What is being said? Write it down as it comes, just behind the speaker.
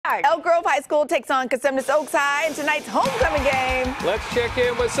Kickback. Elk Grove High School takes on Oaks High in tonight's homecoming game. Let's check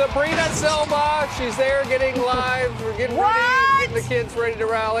in with Sabrina Silva. She's there getting live. We're getting ready, getting the kids ready to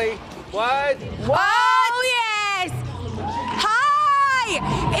rally. What? Oh, yes. Hi.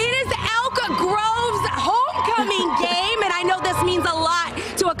 It is Elk Grove's homecoming game, and I know this means a lot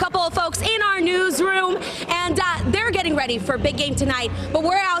to a couple of folks in our newsroom, and they're getting ready for a big game tonight. But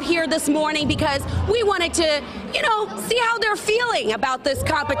we're out here this morning because we wanted to, see how they're feeling about this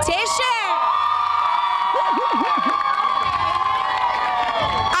competition.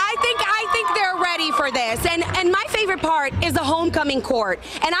 I think they're ready for this. And my favorite part is the homecoming court.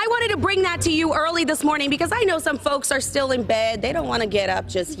 And I wanted to bring that to you early this morning because I know some folks are still in bed. They don't want to get up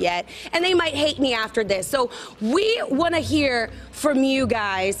just yet. And they might hate me after this. So we want to hear from you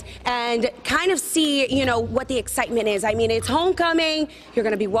guys and kind of see, what the excitement is. I mean, it's homecoming. You're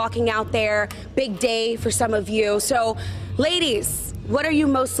going to be walking out there. Big day for some of you. So, ladies, what are you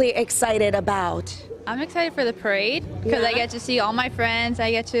mostly excited about? I'm excited for the parade because I get to see all my friends.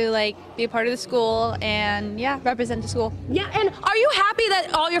 I get to be a part of the school and represent the school. Yeah, and are you happy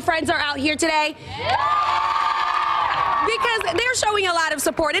that all your friends are out here today? Yeah! Because they're showing a lot of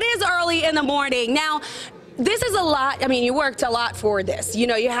support. It is early in the morning. Now, this is a lot. I mean, you worked a lot for this. You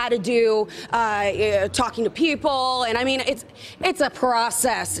had to do talking to people, and I mean, it's a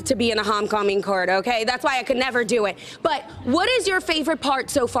process to be in a homecoming court, okay? That's why I could never do it. But what is your favorite part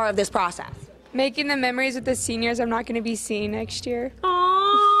so far of this process? Making the memories with the seniors I'm not going to be seeing next year.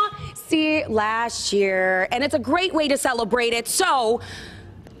 Aww, see, last year. And it's a great way to celebrate it. So,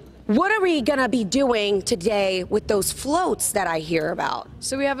 what are we going to be doing today with those floats that I hear about?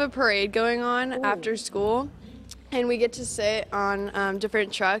 So we have a parade going on after school, and we get to sit on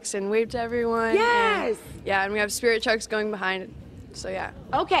different trucks and wave to everyone. Yes! And we have spirit trucks going behind. So yeah.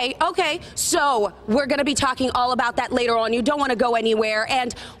 Okay. So we're going to be talking all about that later on. You don't want to go anywhere.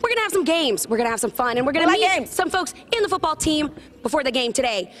 And we're going to have some games. We're going to have some fun. And we're going to meet some folks in the football team before the game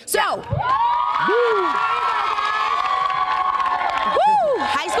today. So,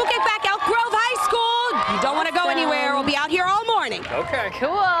 high school kickback, Elk Grove High School. You don't want to go anywhere. We'll be out here all morning. Okay.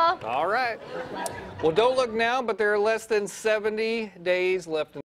 Cool. All right. Well, don't look now, but there are less than 70 days left.